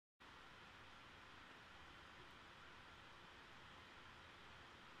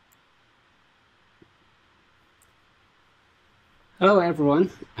Hello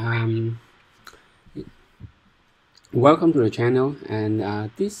everyone. Welcome to the channel, and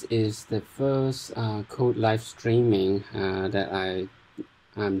this is the first code live streaming that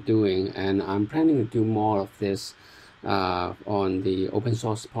I'm doing, and I'm planning to do more of this on the open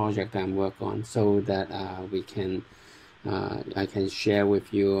source project I'm working on, so that I can share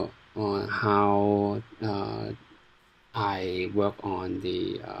with you on how I work on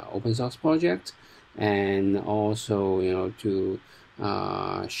the open source project, and also to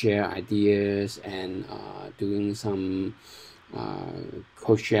share ideas and doing some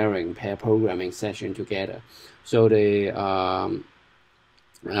code sharing, pair programming session together. So the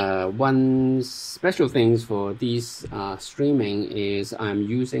one special things for this streaming is I'm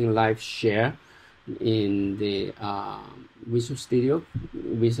using live share in the Visual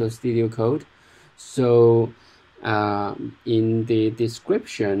Studio Code. So in the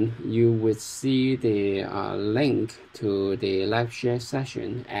description, you would see the link to the live share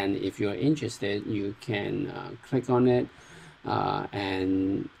session, and if you're interested, you can click on it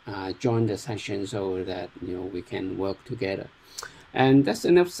and join the session so that we can work together. And that's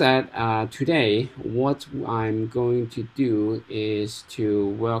enough said. Today, what I'm going to do is to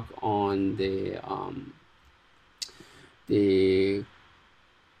work on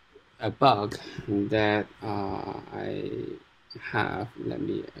a bug that I have. Let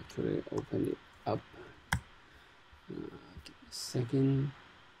me actually open it up. Give me a second.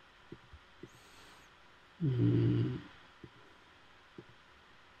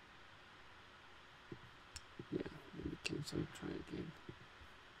 Yeah, let me cancel. Try again.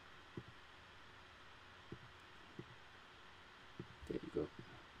 There you go.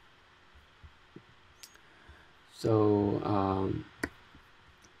 So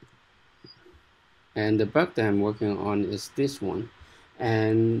and the bug that I'm working on is this one,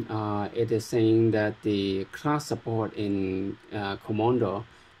 and it is saying that the class support in Komondor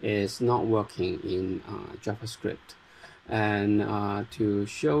is not working in JavaScript. And to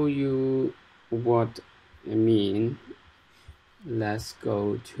show you what I mean, let's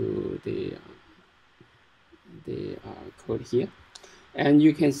go to the code here, and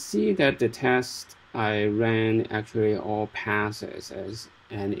you can see that the test I ran actually all passes,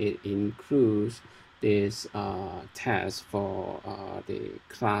 and it includes this test for the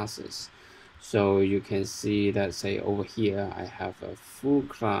classes. So you can see that, say, over here I have a full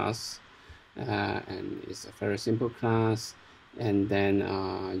class, and it's a very simple class, and then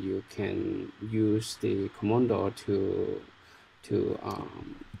you can use the Komondor to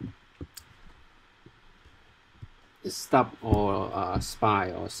stop or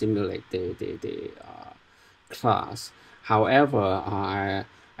spy or simulate the class. However,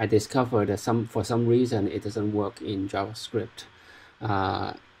 I discovered that for some reason it doesn't work in JavaScript.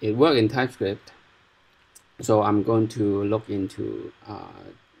 It works in TypeScript, so I'm going to look into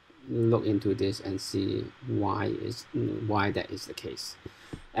this and see why that is the case.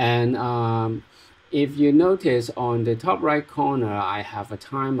 And if you notice on the top right corner, I have a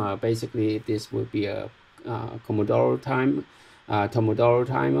timer. Basically, this would be a Komondor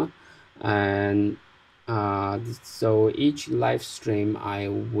timer, and so each live stream I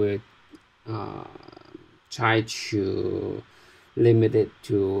would try to limit it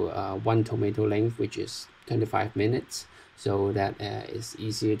to one tomato length, which is 25 minutes, so that it's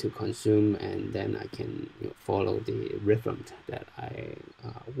easier to consume, and then I can follow the rhythm that I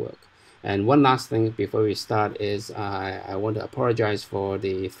work. And one last thing before we start is I want to apologize for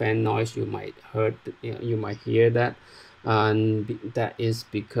the fan noise you might hear that, and that is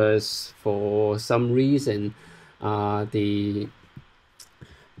because for some reason the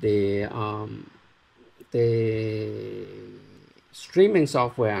streaming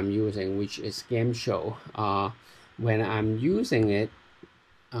software I'm using, which is GameShow, when I'm using it,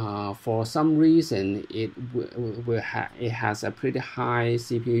 for some reason it has a pretty high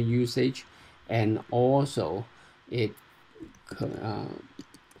CPU usage, and also it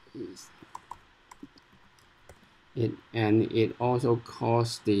also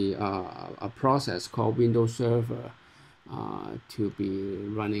caused the a process called Windows Server to be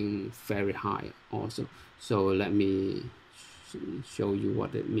running very high also. So let me show you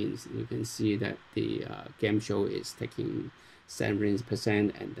what it means. You can see that the GameShow is taking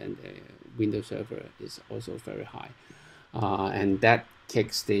 70%, and then the Windows Server is also very high, and that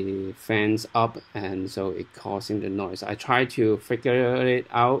kicks the fans up, and so it causing the noise. I try to figure it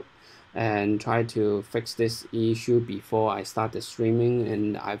out and try to fix this issue before I start the streaming,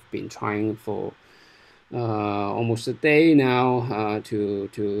 and I've been trying for almost a day now to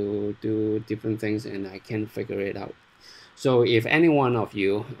do different things, and I can't figure it out. So if any one of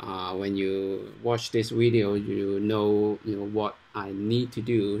you, when you watch this video, you know what I need to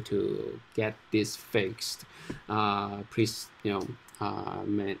do to get this fixed, please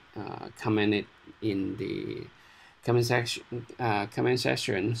comment it in the comment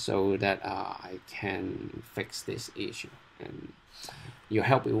section so that I can fix this issue, and your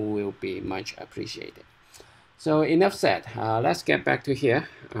help will be much appreciated. So enough said. Let's get back to here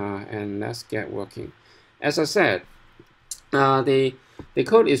and let's get working. As I said, the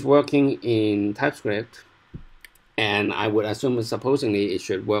code is working in TypeScript, and I would assume supposedly it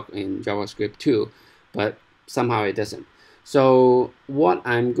should work in JavaScript too, but somehow it doesn't. So what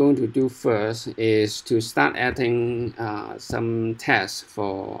I'm going to do first is to start adding some tests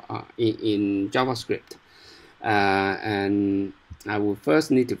for in JavaScript, and I will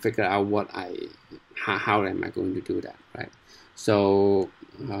first need to figure out how am I going to do that, right? So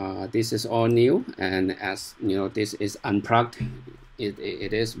this is all new, and as you know, this is unplugged.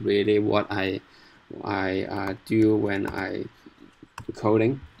 It is really what I do when I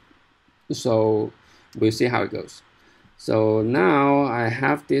coding. So we'll see how it goes. So now I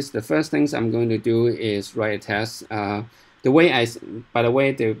have this. The first things I'm going to do is write a test. By the way, I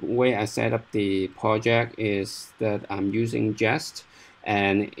set up the project is that I'm using Jest,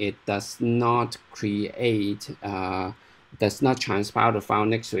 and it does not create, does not transpile the file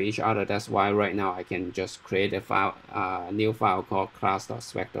next to each other. That's why right now I can just create a file, new file called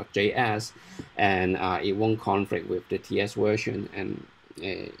class.spec.js, and it won't conflict with the TS version, and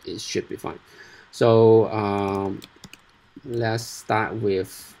it should be fine. So let's start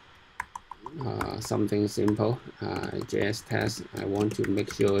with something simple. JS test. I want to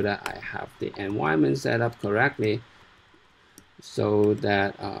make sure that I have the environment set up correctly so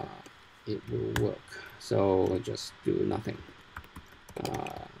that it will work. So just do nothing.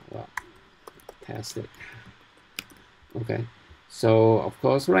 Well, test it. Okay. So of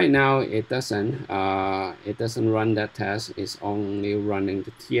course, right now it doesn't run that test. It's only running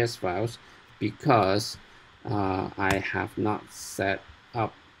the TS files because I have not set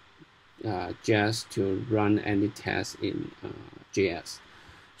up Jest to run any tests in JS.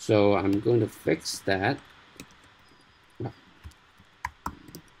 So I'm going to fix that.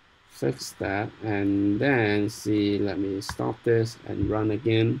 And then see, let me stop this and run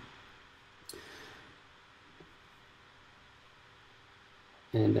again,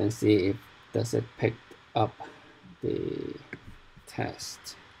 and then see if does it pick up the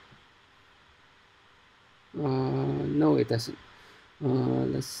test. No, it doesn't.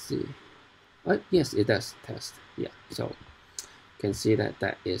 Let's see. Yes, it does test. Yeah, so you can see that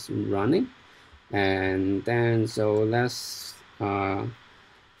that is running, and then so let's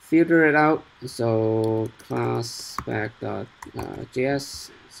filter it out. So class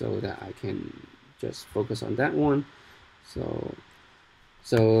spec.js, so that I can just focus on that one. So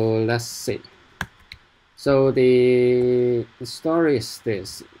let's see. So the story is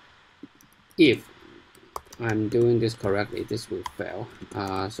this: if I'm doing this correctly, this will fail.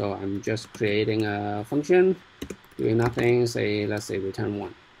 So I'm just creating a function, doing nothing. Let's say return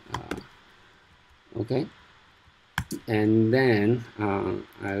 1. Okay. And then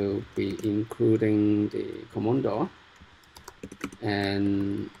I will be including the Komondor,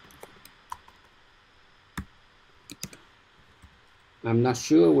 and I'm not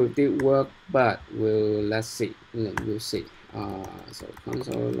sure if it work, but let's see. We'll see. So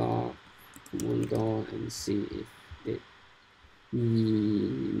console log Komondor and see if it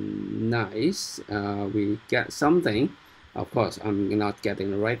nice. We get something. Of course, I'm not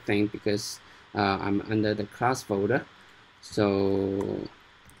getting the right thing because I'm under the class folder. So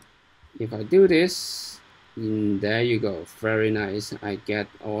if I do this, there you go, very nice. I get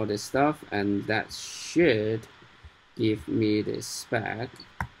all this stuff, and that should give me the spec.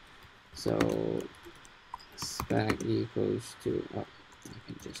 So spec equals to, I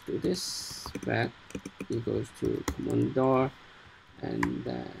can just do this, spec equals to Komondor, and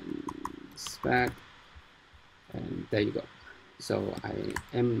then spec, and there you go. So I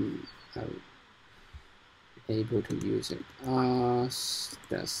am able to use it.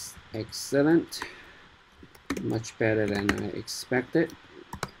 That's excellent, much better than I expected.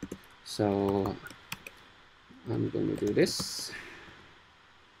 So I'm going to do this.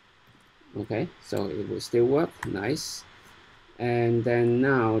 Okay, so it will still work, nice. And then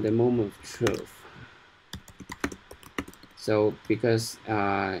now the moment of truth. So because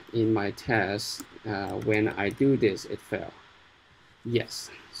in my test, when I do this, it fell. Yes,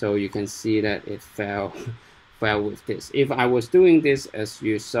 so you can see that it fell with this. If I was doing this as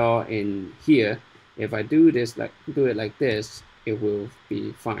you saw in here, if I do it like this, it will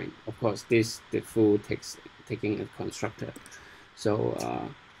be fine. Of course, the full takes taking a constructor. So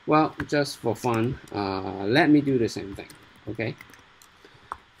well, just for fun, let me do the same thing. Okay,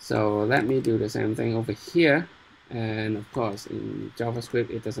 so let me do the same thing over here, and of course in JavaScript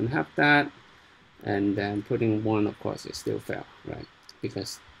it doesn't have that, and then putting 1, of course, it still fail, right?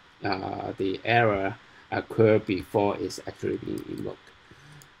 Because the error occurred before it's actually being invoked.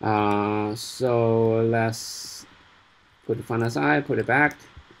 So let's put the fun aside, put it back.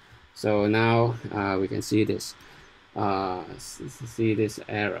 So now we can see this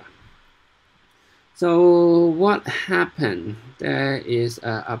error. So what happened? There is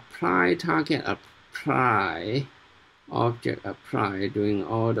a apply target, apply object, apply, doing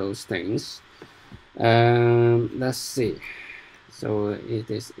all those things. Let's see. So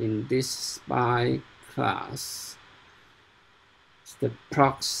it is in this spy class. It's the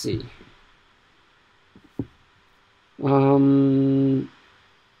proxy.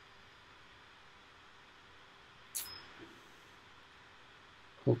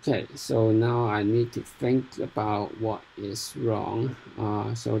 Okay, so now I need to think about what is wrong.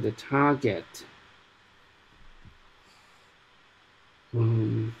 So the target.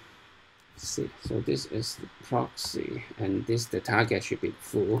 Let's see. So this is the proxy, and the target should be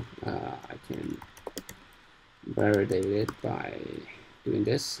full. I can validate it by doing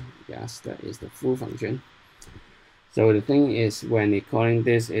this. Yes, that is the full function. So the thing is, when it calling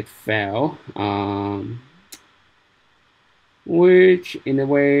this, it failed. Which in a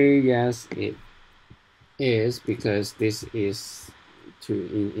way, yes, it is, because this is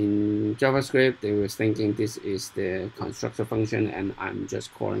in JavaScript, they were thinking this is the constructor function, and I'm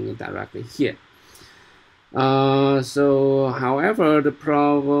just calling it directly here. So however, the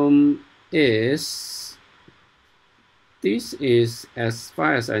problem is, this is, as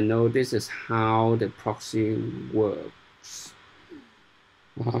far as I know, this is how the proxy works.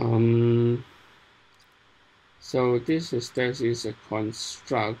 So this is a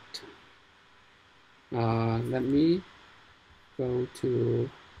construct. Let me go to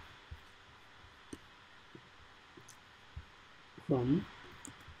Chrome.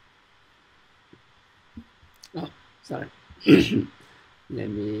 Oh, sorry. Let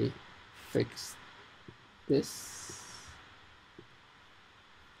me fix this.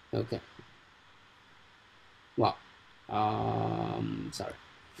 Okay. Well, sorry.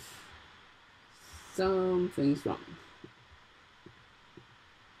 Something's wrong.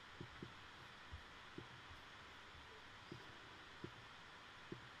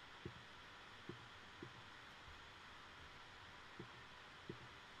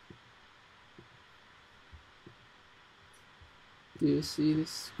 Do you see the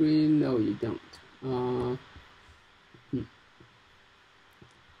screen? No, you don't.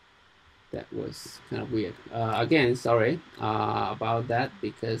 That was kind of weird. Again, sorry about that,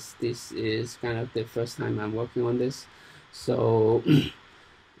 because this is kind of the first time I'm working on this. So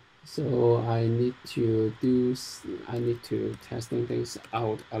so I need to testing things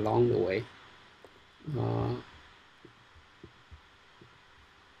out along the way.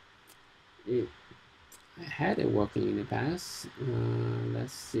 I had it working in the past.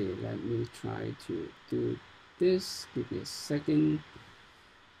 Let's see, let me try to do this. Give me a second.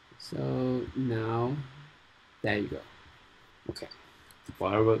 So now, there you go. Okay,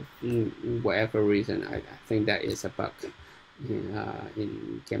 for whatever reason, I think that is a bug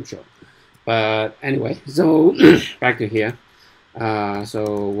in GameShow. But anyway, so back to here.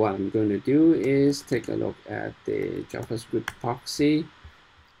 So what I'm going to do is take a look at the JavaScript proxy,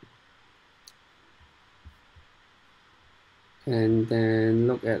 and then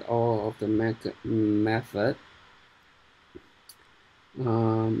look at all of the method.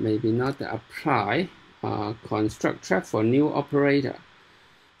 Maybe not the apply, construct track for new operator.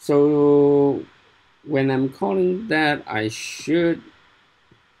 So when I'm calling that, I should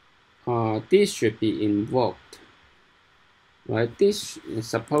this should be invoked, right? This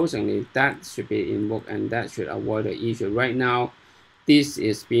supposedly that should be invoked, and that should avoid the issue. Right now, this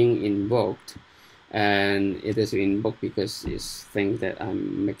is being invoked, and it is invoked because it's think that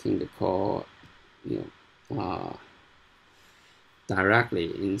I'm making the call,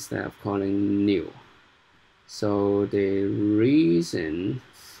 directly instead of calling new. So the reason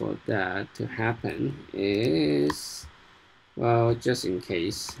for that to happen is, well, just in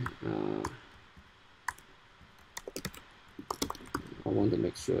case, I want to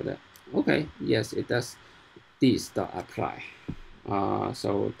make sure that, okay, yes, it does this dot apply.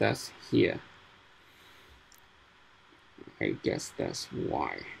 So that's here. I guess that's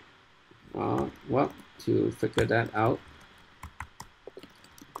why. Well, to figure that out,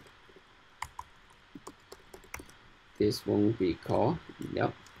 this won't be called.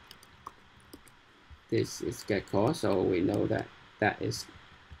 Yep. this is get call, so we know that that is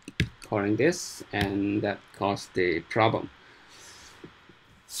calling this, and that caused the problem.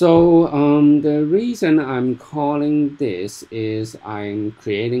 So the reason I'm calling this is I'm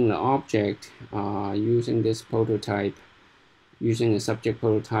creating the object using this prototype, using a subject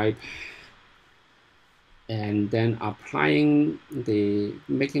prototype, and then applying the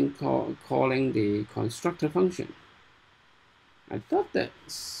calling the constructor function. I thought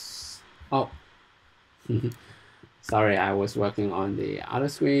that's, oh, sorry, I was working on the other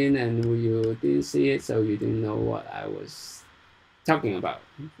screen and you didn't see it, so you didn't know what I was talking about.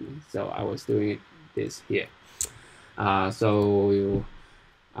 So I was doing this here. So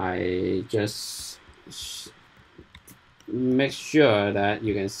I just make sure that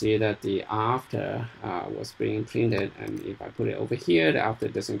you can see that the after was being printed, and if I put it over here, the after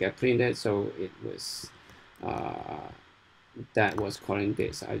doesn't get printed, so it was that was calling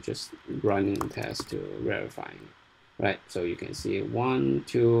this. I just running test to verifying, right? So you can see 1,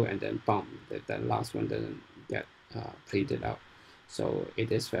 2, and then boom, the last one doesn't get printed out, so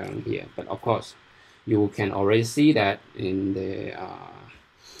it is failing here. But of course, you can already see that in the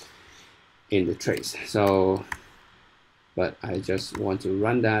trace. So, but I just want to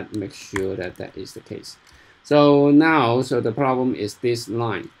run that, make sure that that is the case. So now, so the problem is this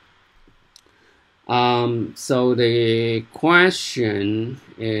line. So the question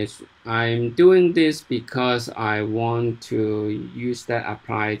is, I'm doing this because I want to use that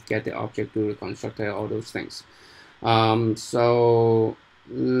apply, get the object, do the constructor, all those things. So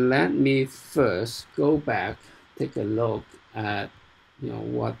let me first go back, take a look at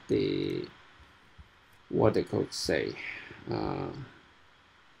what the code say.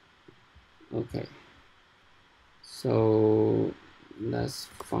 Okay, so let's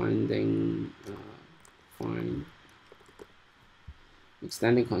find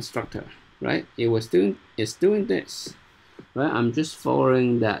extending constructor, right? It's doing this, right? I'm just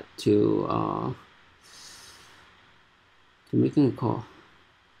following that to making a call.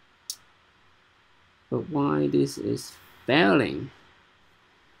 But why this is failing?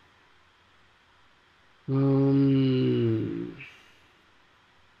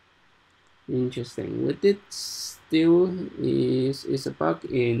 Interesting. With it still is a bug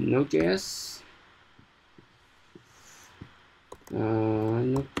in Node.js.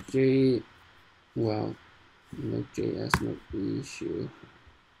 Node.js, well, Node.js, no issue.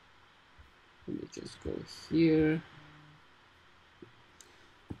 Let me just go here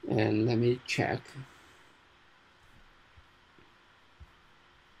and let me check.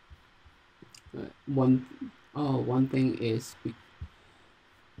 One thing is, give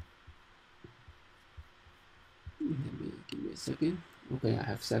me a second. Okay, I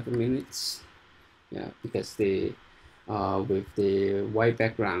have 7 minutes. Yeah, because the with the white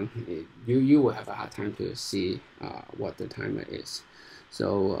background, you will have a hard time to see what the timer is.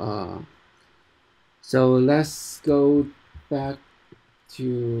 So so let's go back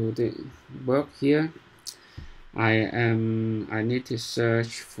to the work here. I need to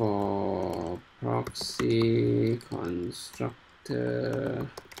search for proxy constructor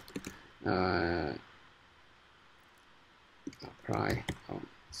apply. I'll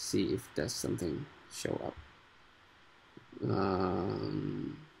see if there's something show up.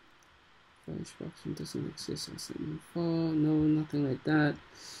 French function doesn't exist as info. No, nothing like that.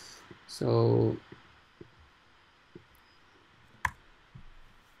 So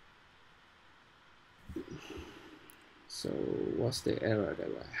what's the error that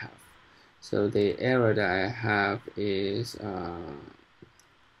I have? So the error that I have is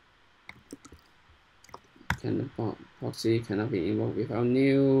proxy cannot be invoked without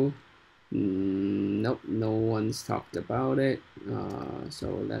new. Nope, no one's talked about it. So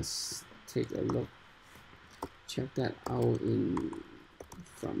let's take a look, check that out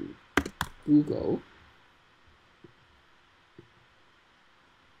from Google.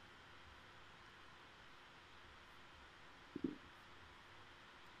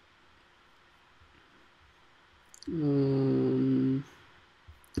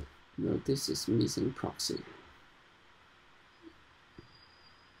 No, this is missing proxy.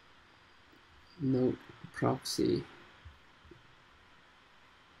 No proxy.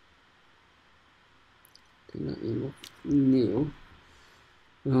 Cannot invoke new.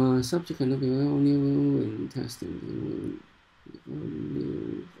 Subject cannot be new when testing.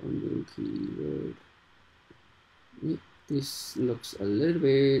 New keyword. This looks a little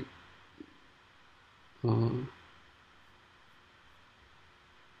bit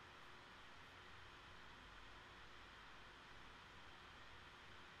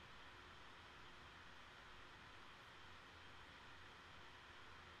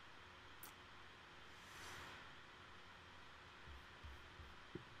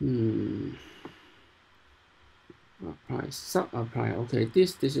Apply, sub apply. Okay,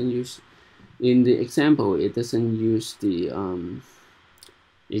 this doesn't use, in the example, it doesn't use the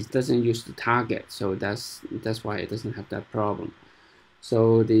target, so that's why it doesn't have that problem.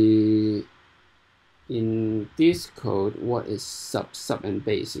 So in this code, what is sub and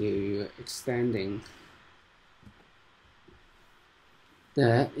base? You're extending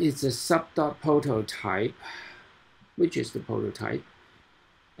that. It's a sub.prototype, which is the prototype,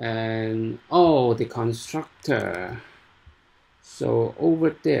 and the constructor. So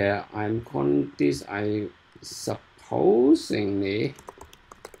over there, I'm calling this, I supposingly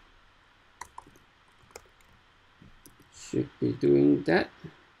should be doing that.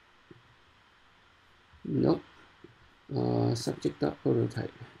 Nope.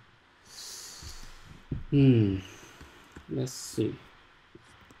 Subject.prototype. Let's see.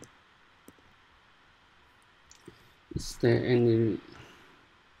 Is there any?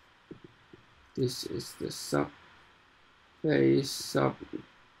 This is the sub base sub.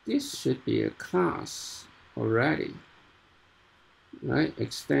 This should be a class already, right?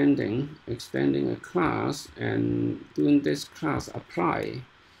 Extending a class and doing this class apply.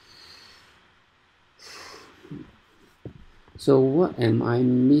 So what am I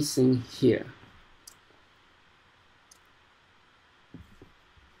missing here?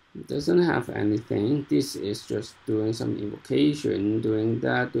 It doesn't have anything. This is just doing some invocation, doing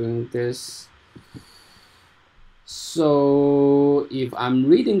that, doing this. So if I'm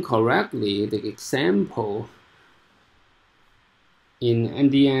reading correctly, the example in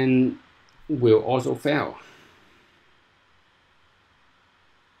MDN will also fail.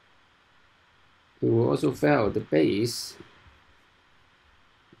 It will also fail the base.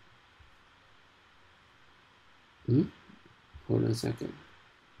 Hold on a second.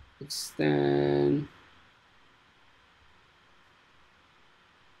 Extend.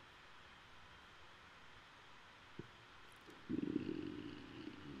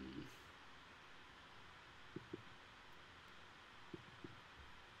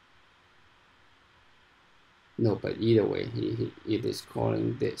 No, but either way, it is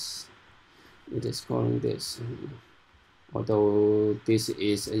calling this. It is calling this. Although this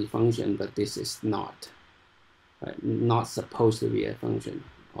is a function, but this is not. Right? Not supposed to be a function,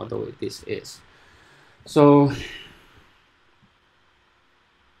 although this is. So,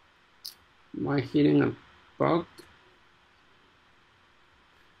 am I hitting a bug?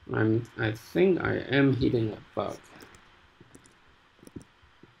 I think I am hitting a bug.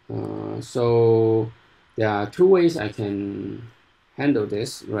 So there are two ways I can handle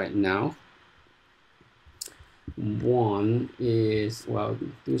this right now. One is, well,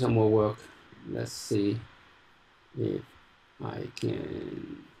 do some more work. Let's see if I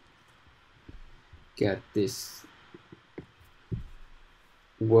can get this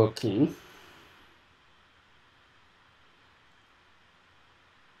working.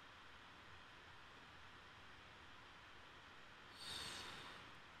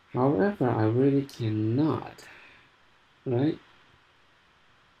 However, I really cannot, right?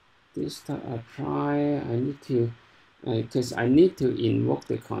 This start apply, I need to, because I need to invoke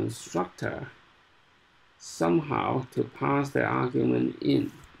the constructor somehow to pass the argument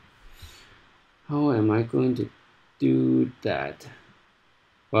in. How am I going to do that?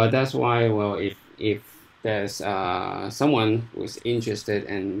 Well, that's why, well, if there's someone who's interested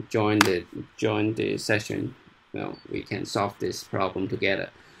and join the session, well, we can solve this problem together.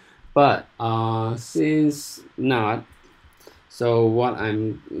 But since not, so what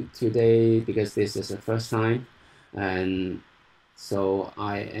I'm today, because this is the first time, and so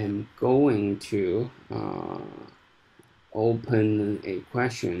I am going to open a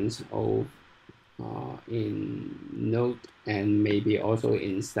questions in Node and maybe also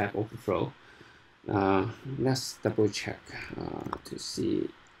in Stack Overflow. Let's double check to see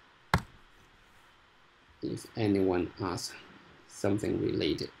if anyone asks something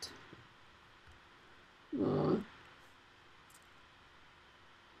related.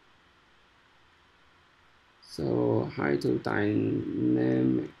 So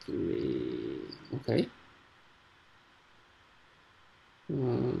hydrodynamically, okay.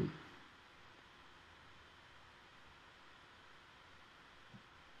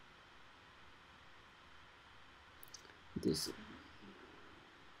 This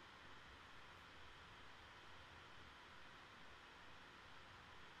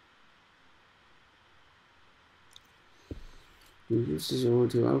use is able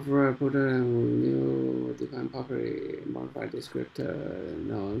to override put a new define property modify descriptor.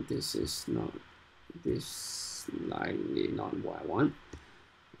 No, this is not, this likely not what I want.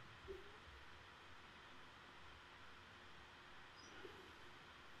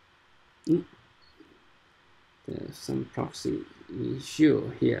 There's some proxy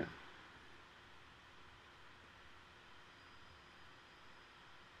issue here.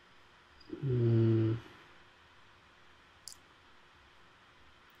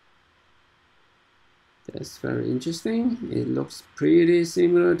 That's very interesting. It looks pretty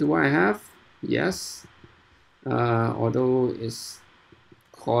similar to what I have. Yes, although it's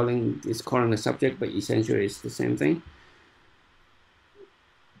calling the subject, but essentially it's the same thing.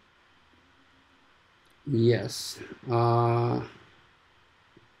 Yes.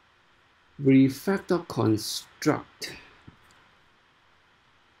 Refactor construct.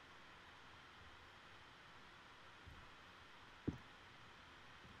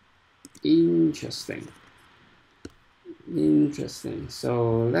 Interesting.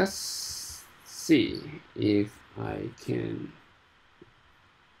 So let's see if I can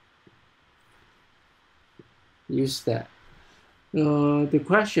use that. The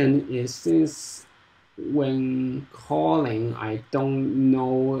question is, since when calling, I don't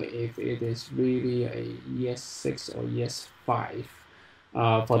know if it is really a ES6 or ES5.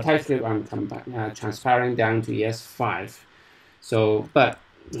 For TypeScript, I'm transferring down to ES5. So, but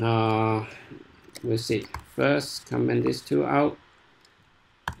we'll see. First, comment these two out,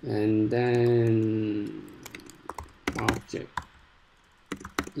 and then object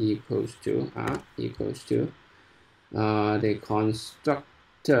equals to the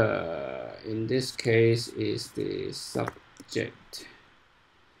constructor in this case is the subject.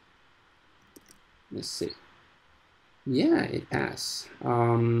 Let's see. Yeah, it passed.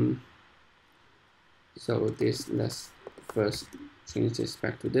 So this, let's first change this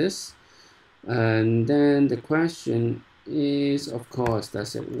back to this, and then the question is, of course,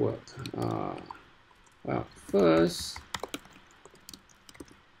 does it work? Well, first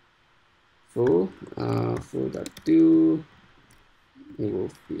full.do, it will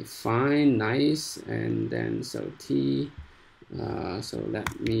be fine, nice, and then so t, so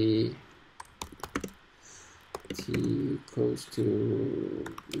let me t equals to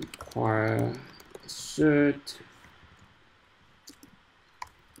require assert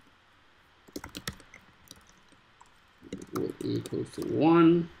equals to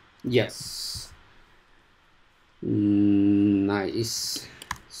 1. Yes, nice.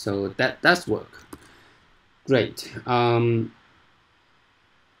 So that does work. Great.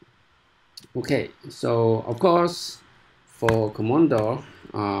 Okay, so of course for Komondor,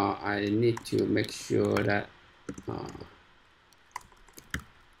 I need to make sure that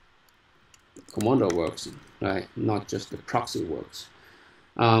Komondor works, right? Not just the proxy works.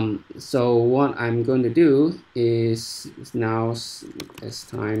 So what I'm going to do is now it's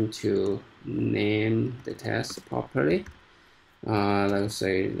time to name the test properly. Let's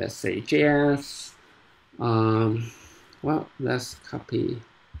say JS. Well, let's copy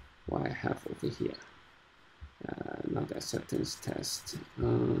what I have over here. Not the acceptance test.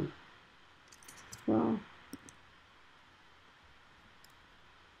 Well,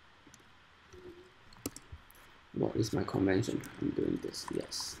 what is my convention? I'm doing this.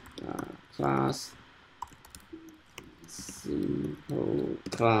 Yes. Class simple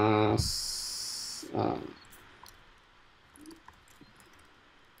class.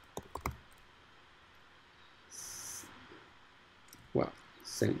 Well,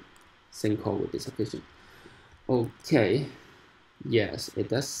 same code would be sufficient. Okay. Yes, it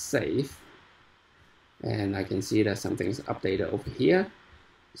does save, and I can see that something's updated over here.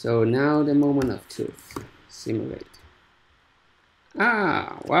 So now the moment of truth. Simulate.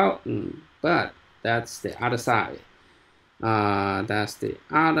 Well, but that's the other side. That's the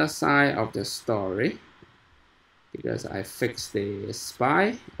other side of the story, because I fixed the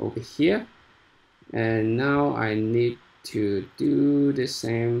spy over here, and now I need to do the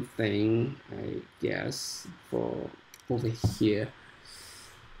same thing, I guess, for over here.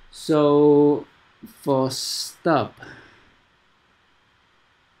 So for stub,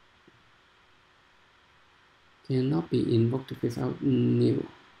 cannot be invoked without new,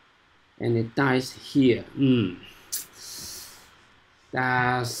 and it dies here.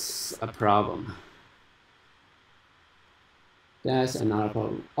 That's a problem. That's another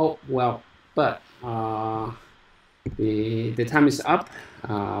problem. Oh well, but the time is up.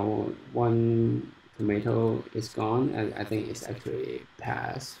 One tomato is gone, and I think it's actually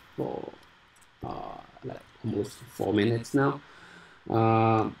passed for like almost 4 minutes now.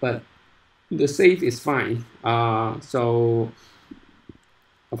 But the save is fine. So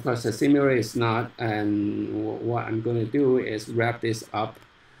of course the simulator is not, and what I'm going to do is wrap this up.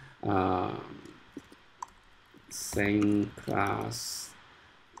 Same class.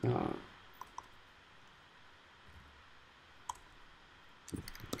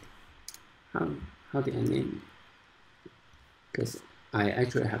 How did I name because I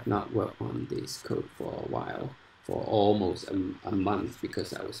actually have not worked on this code for a while, for almost a month,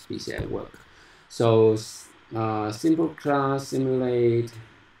 because I was busy at work. So simple class simulate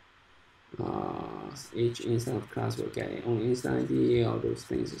each instance of class will get its own instance ID. All those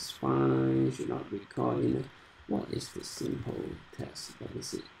things is fine. Should not record in it. What is the simple test? Let me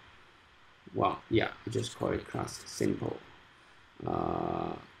see. Well, yeah, I just call it class simple.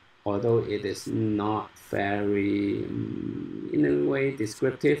 Although it is not very, in a way,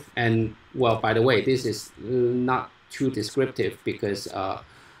 descriptive. And well, by the way, this is not too descriptive because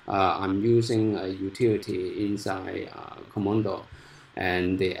I'm using a utility inside Komondor,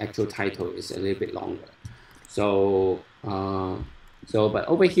 and the actual title is a little bit longer. So, but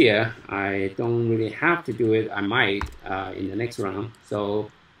over here, I don't really have to do it. I might in the next round. So,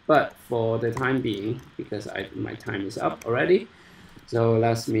 but for the time being, because my time is up already, so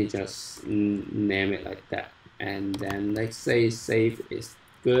let me just name it like that. And then let's say save is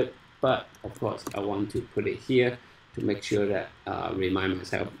good, but of course I want to put it here to make sure that remind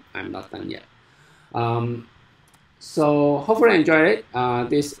myself I'm not done yet. So hopefully I enjoyed it.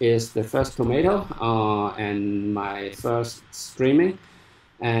 This is the first tomato and my first streaming.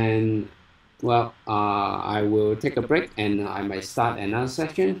 And well, I will take a break and I might start another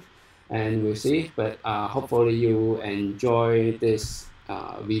session and we'll see. But hopefully you enjoy this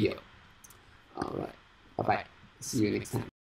video. All right, bye-bye. See you next time.